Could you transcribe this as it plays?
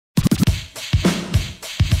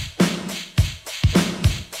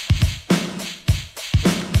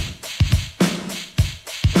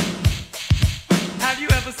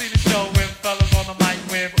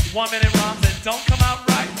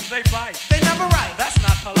never right. That's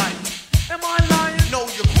not polite. Am I lying? No,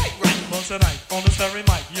 you're quite right. Well, tonight, on this very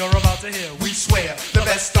mic, you're about to hear. We swear, the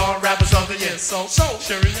best star rappers of the year. So,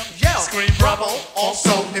 cheery up, yell, scream, bravo.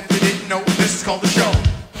 Also, if you didn't know, this is called the show.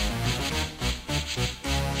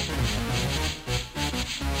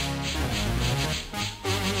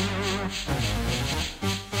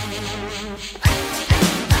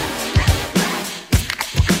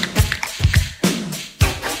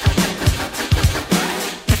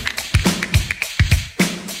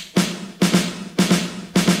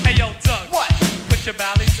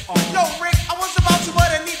 Yo, Rick, I was about to, but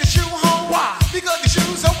I need the shoe home. Why? Because the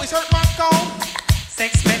shoes always hurt my gone.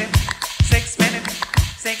 6 minutes, 6 minutes,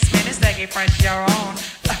 6 minutes, they get fresh, you're on.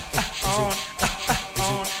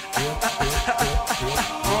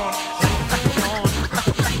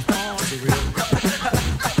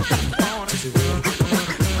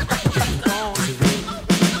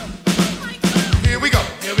 Here we go.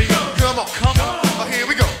 Come on. Here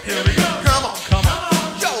we go. Come on.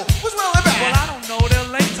 Yo, what's well and bad? Well, I don't know, they're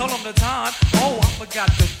late, told them the time. Oh, I forgot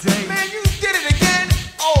the day. Man, you did it again.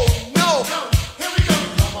 Oh, no. Here we go.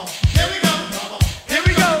 Come on. Here we go.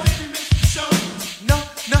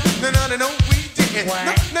 No, we didn't. What?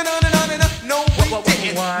 No, we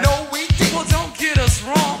didn't. What? No, we didn't. Well, don't get us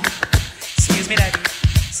wrong. Excuse me, Daggy.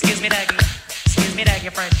 Excuse me,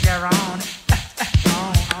 fresh, you're on.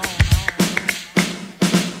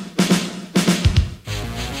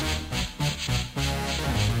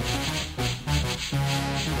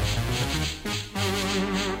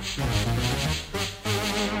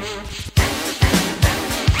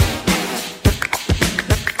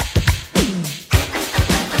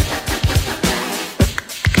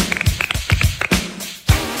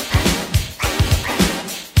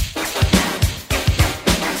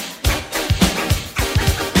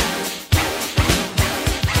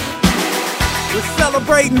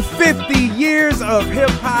 Celebrating 50 years of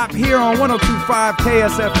hip-hop here on 102.5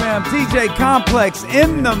 KSFM. DJ Complex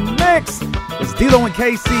in the mix. It's D-Lo and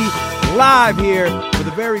KC live here for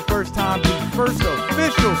the very first time. The first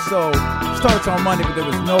official show starts on Monday, but there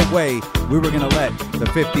was no way we were going to let the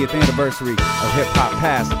 50th anniversary of hip-hop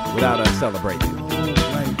pass without us celebrating. All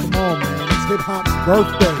right, come on, man. It's hip-hop's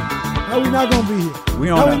birthday. How we not going to be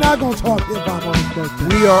here? How we not going to talk hip-hop on his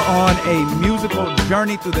birthday? We are on a musical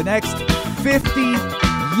journey through the next 50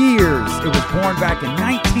 years. It was born back in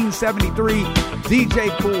 1973. DJ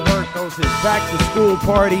Kool Herc throws his back-to-school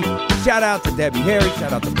party. Shout out to Debbie Harry.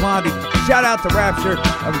 Shout out to Blondie. Shout out to Rapture.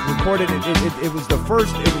 I was recorded. It was the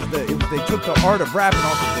first. They took the art of rapping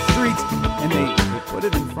off of the streets and they put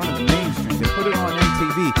it in front of the mainstream. They put it on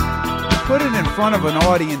MTV. They put it in front of an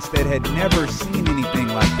audience that had never seen anything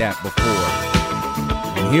like that before.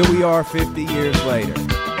 And here we are 50 years later.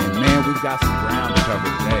 And man, we've got some ground to cover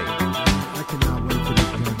today. I cannot wait for this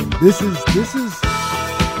journey. This is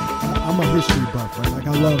I'm a history buff, right? Like,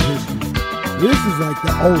 I love history. This is like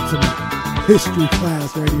the ultimate history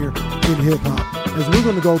class right here in hip-hop. As we're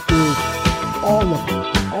going to go through all of them,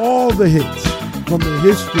 all the hits from the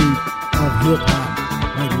history of hip-hop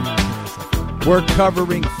right here on KSFM. We're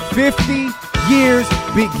covering 50 years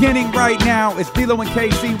beginning right now. It's D-Lo and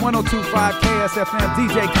KC, 102.5 KSFM,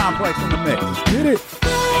 DJ Complex in the mix. Let's get it.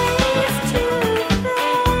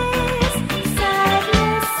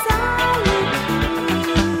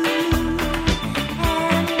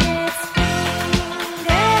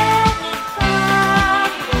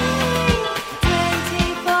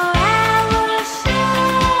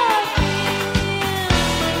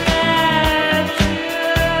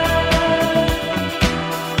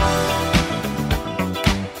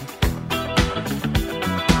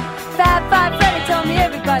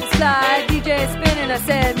 Slide, DJ spinning, I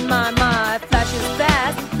said, my, flash is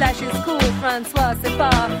fast, flash is cool, Francois, c'est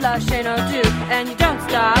pas, flash ain't no do, and you don't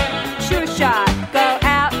stop, sure shot, go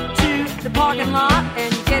out to the parking lot,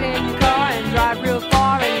 and you get in your car, and drive real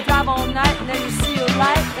far, and you drive all night, and then you see a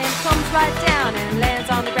light, and it comes right down, and lands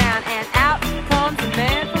on the ground, and out comes a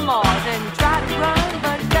man from Mars, and you try to run,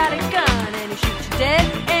 but you got a gun, and he shoots you dead,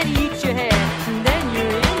 and he eats your head, and then you're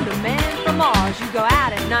in the man from Mars, you go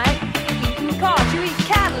out at night, eating cars, you eat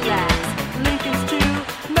Cadillacs, Lincolns too,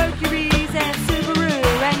 Mercuries and Subaru,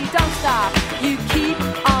 and you don't stop, you keep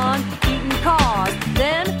on eating cars.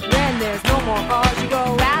 Then, when there's no more cars, you go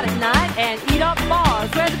out at night and eat up bars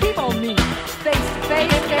where the people meet. Face to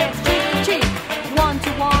face, dance cheek to cheek, one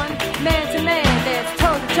to one, man to man, dance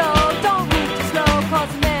toe to toe.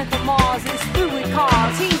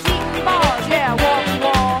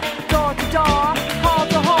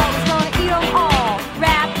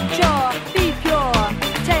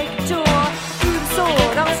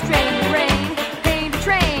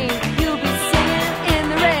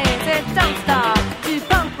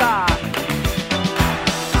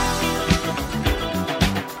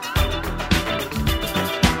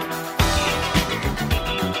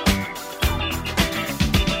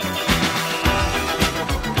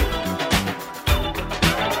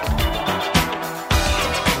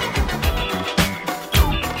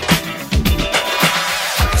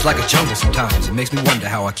 It's like a jungle sometimes, it makes me wonder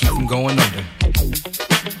how I keep from going under.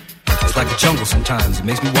 It's like a jungle sometimes, it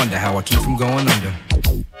makes me wonder how I keep from going under.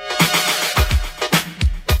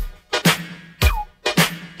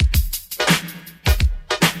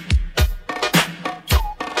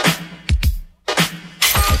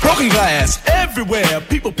 Broken glass everywhere,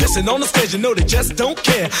 people pissing on the stage, you know they just don't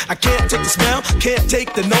care. I can't take the smell, can't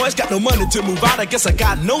take the noise, got no money to move out, I guess I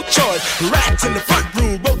got no choice. Rats in the front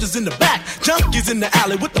room, roaches in the back, junkies in the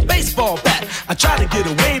alley with the baseball bat. I tried to get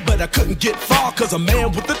away, but I couldn't get far, cause a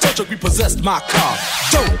man with a tow truck repossessed my car.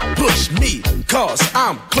 Don't push me, cause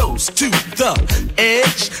I'm close to the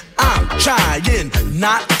edge. I'm trying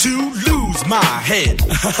not to lose my head.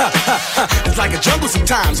 It's like a jungle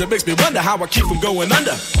sometimes, it makes me wonder how I keep from going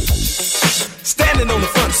under. Standing on the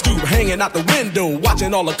front stoop, hanging out the window,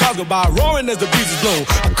 watching all the cars go by, roaring as the breezes blow.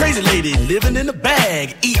 A crazy lady living in a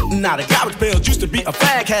bag, eating out of garbage pails, used to be a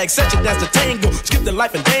fag hag, such a dance to tango, skipped the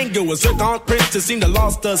life and dango, a zircon princess seemed to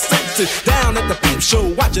lost her senses. Down at the peep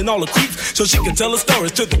show, watching all the creeps, so she could tell her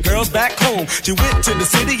stories to the girls back home. She went to the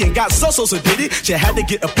city and got so did it, she had to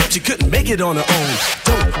get a pimp, she couldn't make it on her own.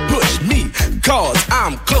 Don't push me, cause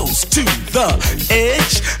I'm close to the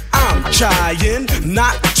edge. I'm trying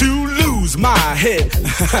not to lose my head.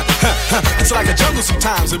 It's like a jungle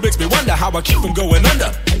sometimes, it makes me wonder how I keep from going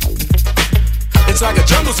under. It's like a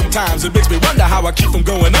jungle sometimes, it makes me wonder how I keep from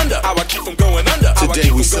going under. How I keep from going under.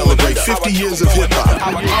 Today we celebrate 50 years of hip-hop.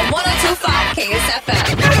 On 102.5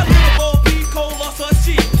 KSFM.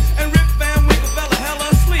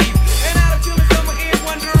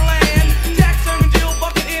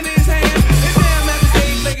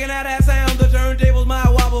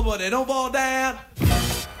 But they don't fall down.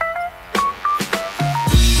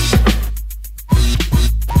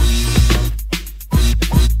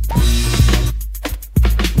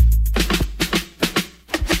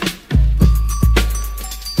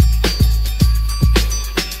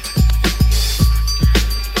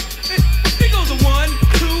 It goes a 1,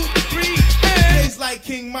 2, 3, and days like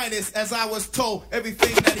King Midas, as I was told,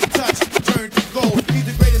 everything that he touched turned to gold. He's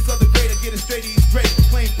the greatest of the great, I get it straight, he's great.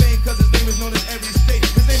 Plain fame, cause his name is known in every state.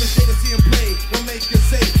 His name is Jay to see him play, will make you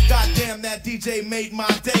say, goddamn, that DJ made my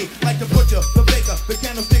day. Like the butcher, the baker, the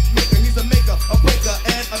candlestick maker. He's a maker, a breaker,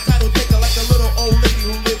 and a title taker. Like a little old lady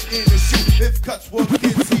who lived in the shoe. If cuts were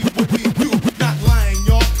kids, he would be you. Not lying,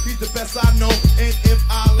 y'all, he's the best I know. And if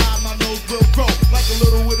I lie, my nose will grow. Like a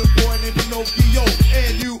little wooden boy named Pinocchio.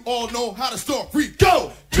 And you all know how the story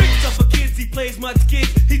go. Tricks up for kids, he plays much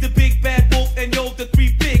gigs. He's the big bad wolf, and yo, the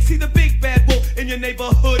three bigs. He's the big bad wolf in your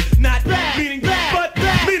neighborhood. Not bad, meaning bad, but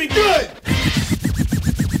bad, meaning good.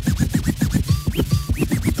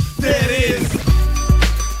 There it is.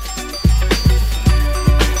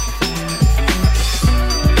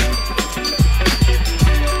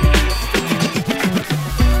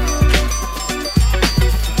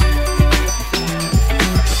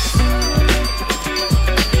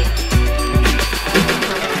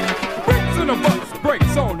 Brakes in a bus,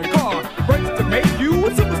 brakes on the car, brakes to make you a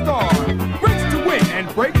superstar, brakes to win and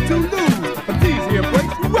brakes to lose. But these here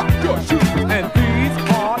brakes rock your shoes, and these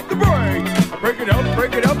are the brakes. Break it up,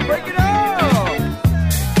 break it up, break it up.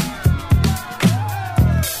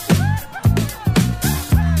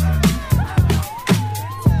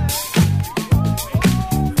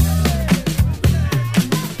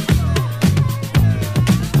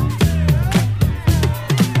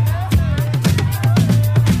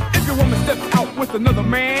 If your woman steps out with another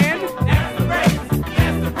man, that's the race,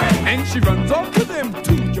 that's the race. And she runs off with him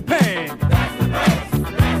to Japan, that's the race, that's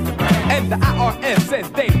the race. And the IRS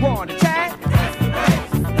says they want to chat, that's the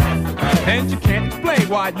race, that's the race. And you can't explain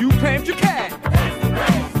why you claimed your cat, that's the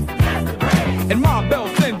race, that's the race. And Ma Bell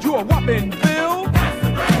sends you a whopping bill, that's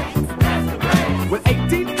the race, that's the race. With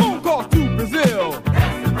 18 phone calls to Brazil,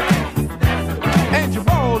 that's the race, that's the race. And you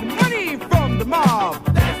borrowed money from the mob,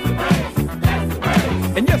 that's the race, that's the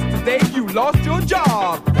race. And yesterday you lost your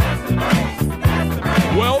job, that's the race, that's the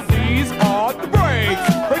race. Well, these are the brakes.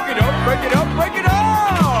 Break it up, break it up, break it up.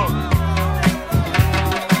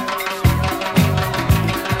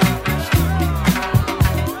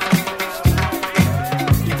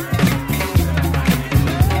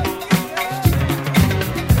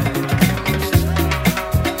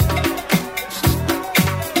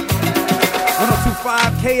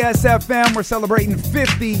 KSFM. We're celebrating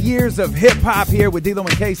 50 years of hip-hop here with D-Lo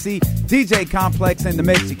and KC. DJ Complex in the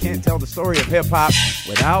mix. You can't tell the story of hip-hop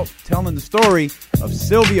without telling the story of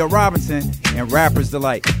Sylvia Robinson and Rapper's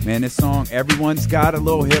Delight. Man, this song, everyone's got a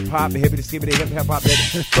little hip-hop, hippity-skippity, hip-hop,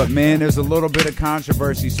 but man, there's a little bit of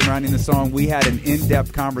controversy surrounding the song. We had an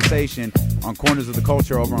in-depth conversation on Corners of the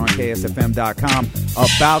Culture over on KSFM.com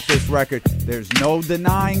about this record. There's no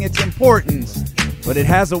denying its importance, but it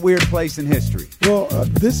has a weird place in history. Well,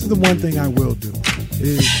 this is the one thing I will do,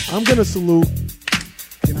 is I'm going to salute,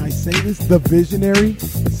 can I say this, the visionary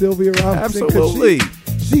Sylvia Robinson. Absolutely.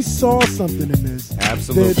 She saw something in this.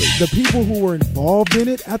 Absolutely. The people who were involved in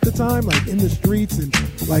it at the time, like in the streets and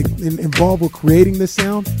like involved with creating this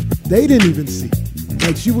sound, they didn't even see.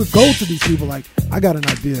 Like, she would go to these people like, I got an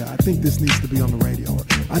idea. I think this needs to be on the radio. Or,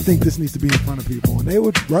 I think this needs to be in front of people. And they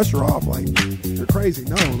would brush her off like, you're crazy.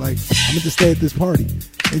 No, like, I'm going to stay at this party.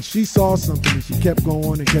 And she saw something and she kept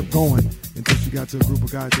going until she got to a group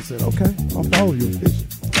of guys that said, okay, I'll follow your vision.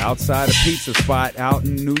 Outside a pizza spot out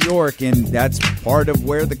in New York, and that's part of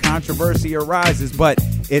where the controversy arises. But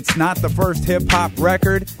it's not the first hip-hop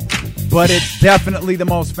record, but it's definitely the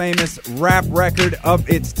most famous rap record of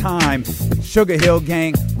its time. Sugar Hill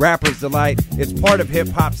Gang, Rapper's Delight. It's part of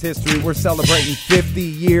hip-hop's history. We're celebrating 50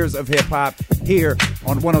 years of hip-hop here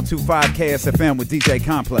on 102.5 KSFM with DJ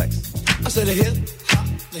Complex. I said a hip hop,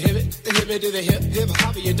 the hip it to the hip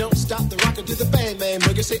hop, you don't stop the rocker to the bang bang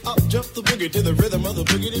boogie. Say up jump the boogie to the rhythm of the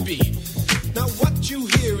boogie to beat. Now what you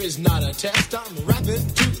hear is not a test, I'm rapping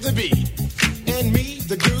to the beat. And me,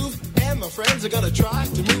 the groove, and my friends are gonna try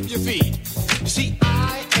to move your feet. You see,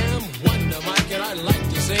 I am Wonder Mike, and I like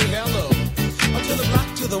to say hello. To the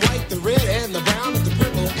black, to the white, the red, and the brown, the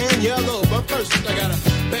purple, and yellow. But first, I gotta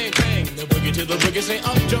bang bang the boogie to the boogie. Say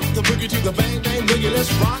up jump the boogie to the bang bang boogie.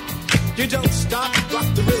 Let's rock. You don't stop, rock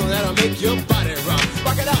the rhythm that'll make your body rock.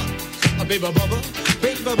 Rock it out, a baby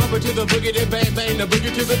bubba to the boogie, then bang bang the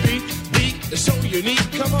boogie to the beat. Beat is so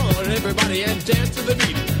unique. Come on, everybody, and dance to the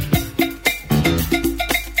beat.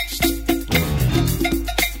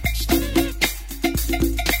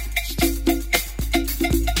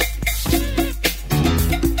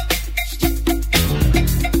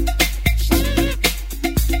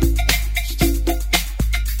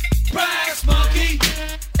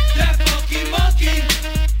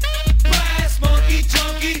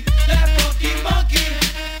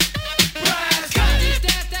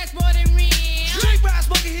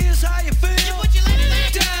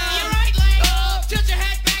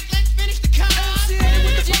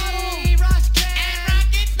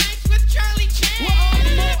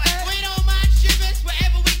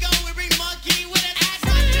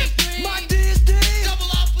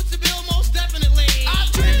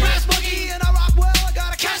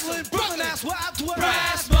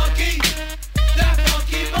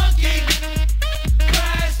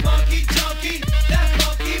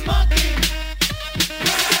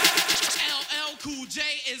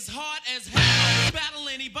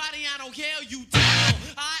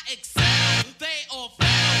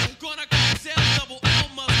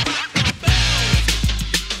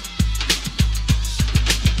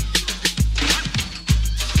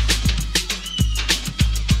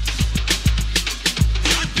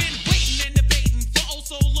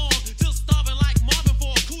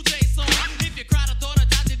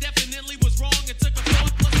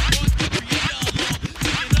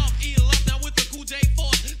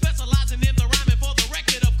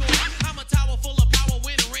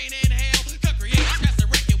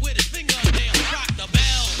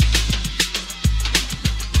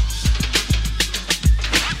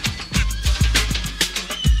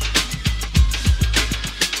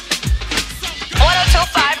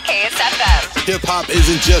 Hip-hop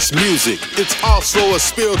isn't just music, it's also a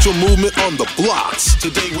spiritual movement on the blocks.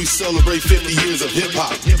 Today we celebrate 50 years of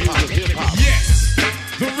hip-hop. Yes,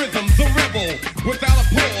 the rhythm's a rebel. Without a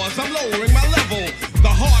pause, I'm lowering my level.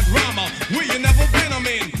 The hard rhymer, where you never been, I'm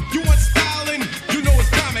in. You want styling? You know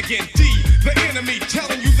it's time again. D, the enemy,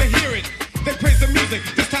 telling you to hear it. They praise the music,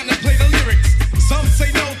 it's time to play the lyrics. Some say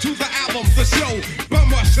no to the album, the show. Bum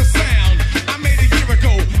rush the sound, I made a year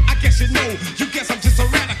ago. I guess you know, you guess I'm just a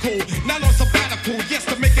radical. Not on sabbatical, yes,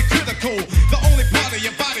 to make it critical. The only part of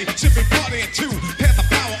your body should be partying too. Pass the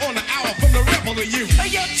power on the hour from the rebel to you. Hey,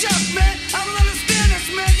 yo, jump!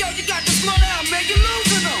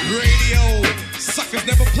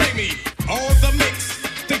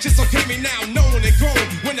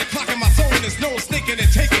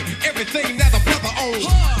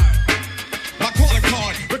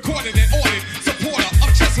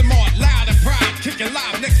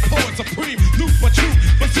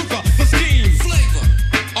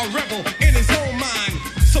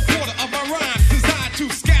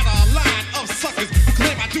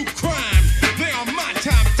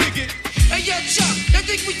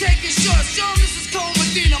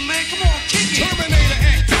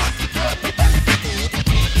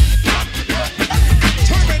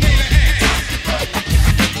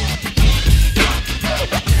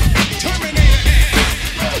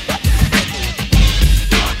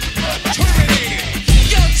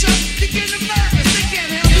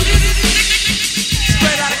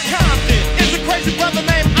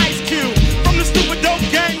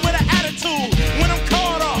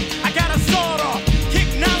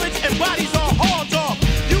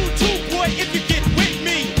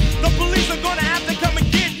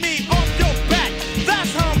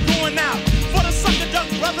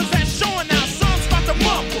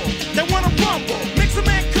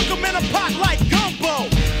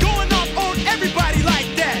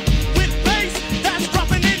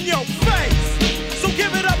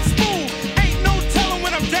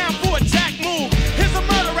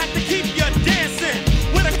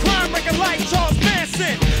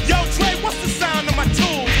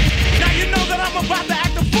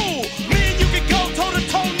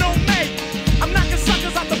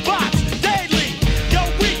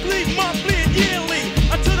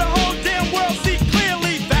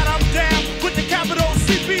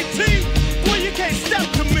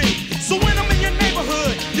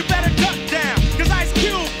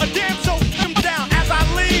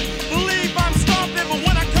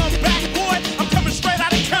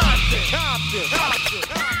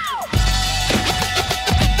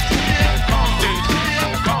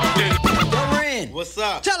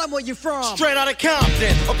 where you from? Straight out of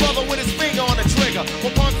Compton, a brother with his finger on the trigger.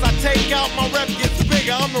 When once I take out, my rep gets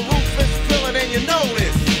bigger. I'm the ruthless villain and you know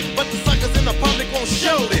this. But the suckers in the public won't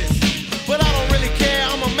show this. But I don't really care,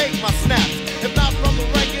 I'ma make my snaps. If not from the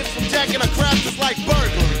records, from jacking a crap, it's like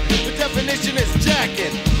burglary. The definition is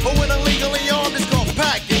jacking. Or when illegally armed, it's called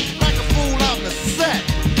packing. Knock a fool out in the set.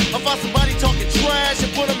 I find somebody talking trash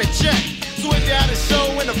and put them in check. So if you had a show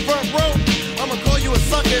in the front row, I'ma call you a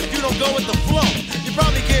sucker if you don't go with the flow. You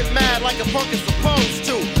probably get mad like a punk is supposed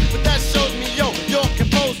to. But that shows me, yo, you're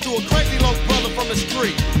composed to a crazy low brother from the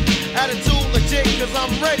street. Attitude legit, cause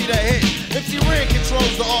I'm ready to hit. MC Ren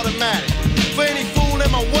controls the automatic. For any fool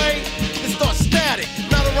in my way, it starts static.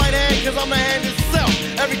 Not a right hand, cause I'm the hand itself.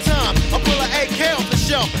 Every time I pull an AK off the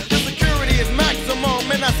shelf, the security is maximum,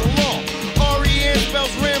 and that's a law. R-E-N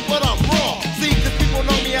spells Ren, but I'm raw. See, cause people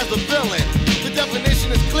know me as a villain. The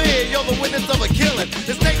definition is clear, you're the witness of a killing.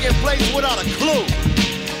 It's taking place without a clue.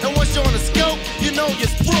 And once you're on the scope, you know you're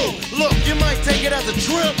through. Look, you might take it as a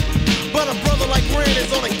trip, but a brother like Ren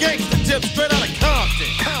is on a gangster tip, straight out of Compton.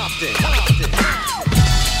 Compton, Compton.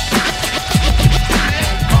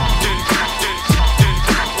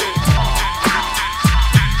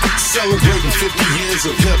 Celebrating 50 years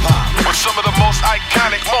of hip-hop. With some of the most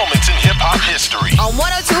iconic moments in hip-hop history. On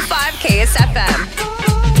 102.5 KSFM.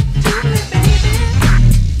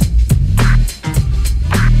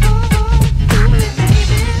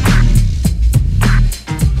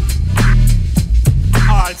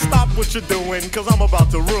 Stop what you're doing, cause I'm about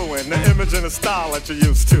to ruin the image and the style that you're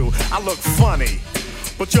used to. I look funny,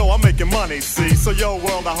 but yo, I'm making money, see? So yo,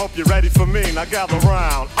 world, I hope you're ready for me. Now gather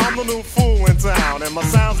round. I'm the new fool in town, and my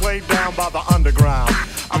sound's laid down by the underground.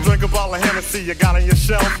 I drink a bottle of Hennessy you got on your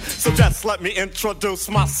shelf, so just let me introduce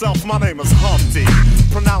myself. My name is Humpty,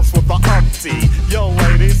 pronounced with the umpty. Yo,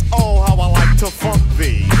 ladies, oh, how I like to funk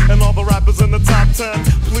thee. And all the rappers in the top 10,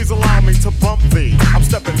 please allow me to bump thee. I'm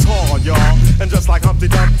stepping tall, y'all, and just like Humpty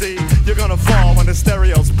Dumpty, you're gonna fall when the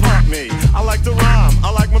stereos pump me. I like to rhyme,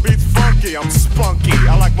 I like my beats funky, I'm spunky.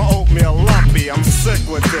 I like my oatmeal lumpy, I'm sick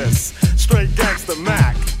with this. Straight gangster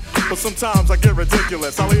Mac. But sometimes I get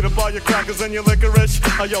ridiculous. I'll eat up all your crackers and your licorice.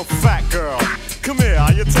 Oh, yo, fat girl, come here,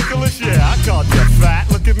 are you ticklish? Yeah, I called you fat.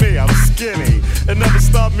 Look at me, I'm skinny. It never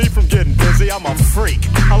stopped me from getting busy. I'm a freak.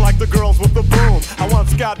 I like the girls with the boom. I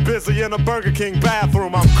once got busy in a Burger King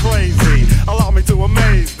bathroom. I'm crazy. Allow me to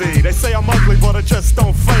amaze thee. They say I'm ugly, but it just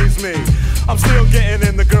don't faze me. I'm still getting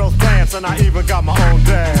in the girls' pants, and I even got my own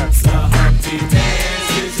dance. The Humpty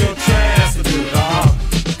dance is your chance to do the hump.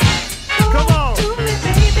 Come on.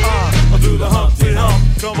 Do the Humpty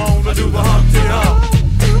Hump, come on, I do the Humpty Hump.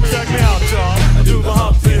 Check me out, y'all, I do the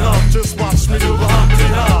Humpty Hump. Just watch me do the Humpty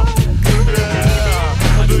Hump.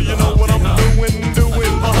 Yeah, do you know what I'm doing the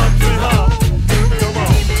Humpty Hump? Come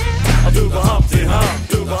on, I do the Humpty Hump,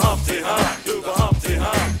 do the Humpty Hump, do the Humpty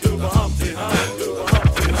Hump, do the Humpty Hump, do the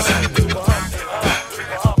Humpty Hump, do the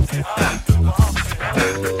Humpty Hump, do the Humpty Hump, do the Humpty Hump.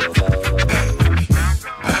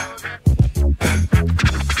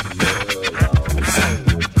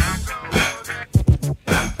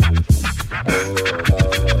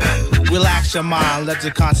 Relax your mind, let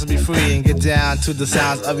your conscience be free, and get down to the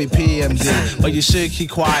sounds of EPMD. But you should keep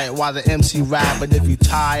quiet while the MC rap. But if you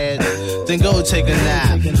tired, then go take a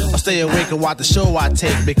nap, or stay awake and watch the show I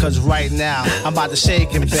take. Because right now I'm about to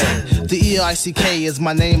shake and bake. The E-I-C-K is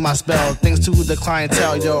my name, I spell. Thanks to the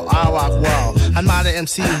clientele, yo, I rock well. I'm not an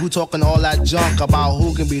MC who talking all that junk about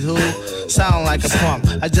who can beat who. Sound like a pump.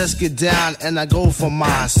 I just get down and I go for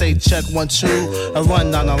mine. Say check 1, 2, and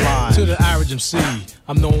run down the line. To the average MC,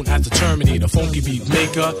 I'm known as the Terminator, funky beat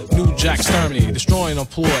maker, New Jack Exterminator, destroying a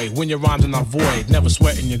ploy when your rhymes are not void. Never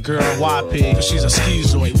sweating your girl, YP, cause she's a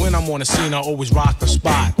schizoid. When I'm on the scene, I always rock the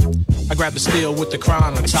spot. I grab the steel with the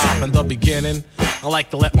crown on top. In the beginning, I like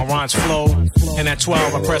to let my rhymes flow. And at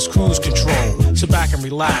 12, I press cruise control. Sit back and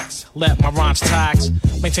relax, let my rhymes tax.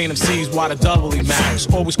 Maintain them C's while the doubly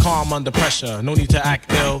max. Always calm under pressure, no need to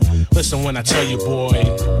act ill. Listen when I tell you, boy,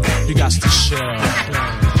 you got to chill.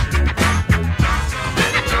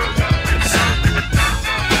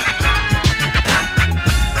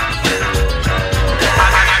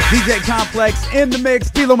 DJ Complex in the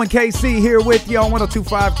mix. D-Lo and KC here with you on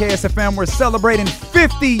 102.5 KSFM. We're celebrating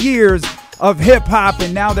 50 years of hip-hop,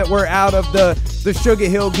 and now that we're out of the Sugar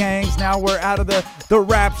Hill gangs, now we're out of the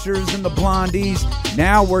Raptures and the Blondies,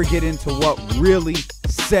 now we're getting to what really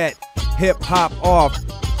set hip-hop off.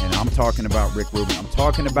 And I'm talking about Rick Rubin. I'm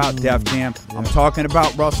talking about Def Jam. I'm talking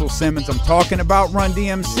about Russell Simmons. I'm talking about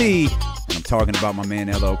Run-DMC. And I'm talking about my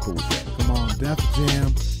man LL Cool J. Come on, Def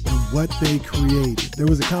Jam. What they created. There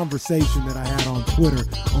was a conversation that I had on Twitter,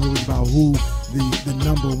 and it was about who the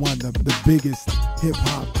number one, the biggest hip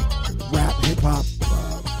hop rap hip-hop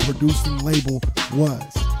producing label was.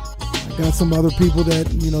 I got some other people that,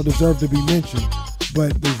 deserve to be mentioned,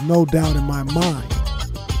 but there's no doubt in my mind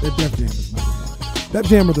that Def Jam is number one. Def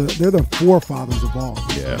Jam they're the forefathers of all.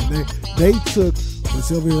 Yeah. And they took what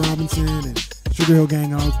Sylvia Robinson and Sugar Hill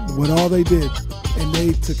Gang, what all they did, and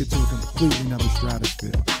they took it to a completely another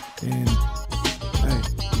stratosphere. And hey,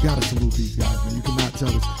 you gotta salute these guys, man. You cannot tell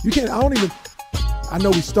us. You can't. I know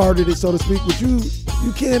we started it, so to speak, but you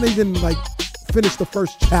can't even finish the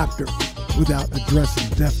first chapter without addressing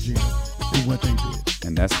Def Jam and what they did.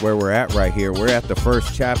 And that's where we're at right here. We're at the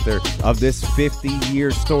first chapter of this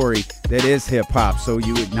 50-year story that is hip-hop. So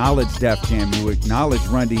you acknowledge Def Jam, you acknowledge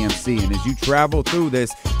Run-DMC, and as you travel through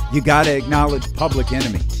this, you got to acknowledge Public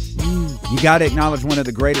Enemy. You got to acknowledge one of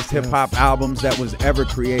the greatest hip-hop albums that was ever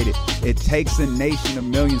created. It takes a nation of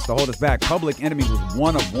millions to hold us back. Public Enemy was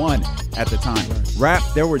one of one at the time. Rap,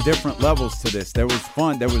 there were different levels to this. There was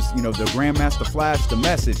fun. There was, the Grandmaster Flash, The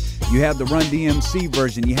Message. You had the Run-DMC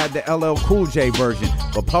version. You had the LL Cool J version.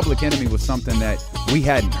 But Public Enemy was something that we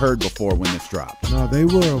hadn't heard before when this dropped. No, they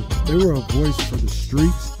were a voice for the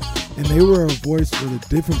streets, and they were a voice for the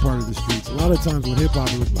different part of the streets. A lot of times with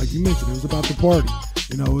hip-hop, it was, like you mentioned, it was about the party.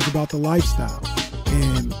 It was about the lifestyle.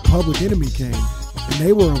 And Public Enemy came, and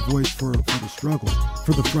they were a voice for the struggle,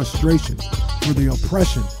 for the frustrations, for the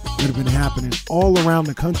oppression that have been happening all around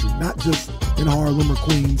the country, not just in Harlem or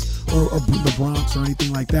Queens or the Bronx or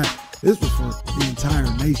anything like that. This was for the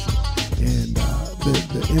entire nation. And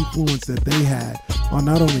the influence that they had on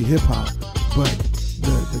not only hip-hop, but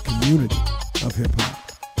the community of hip-hop.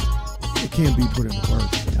 It can't be put into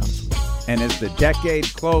words, to be honest with you. And as the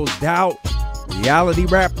decade closed out, reality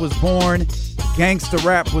rap was born, gangsta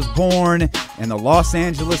rap was born, and the Los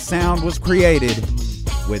Angeles sound was created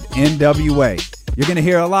with NWA. You're going to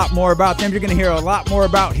hear a lot more about them. You're going to hear a lot more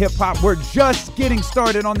about hip-hop. We're just getting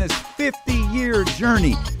started on this 50-year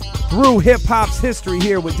journey through hip-hop's history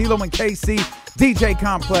here with D-Lo and KC, DJ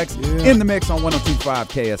Complex in the mix on 102.5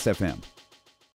 KSFM.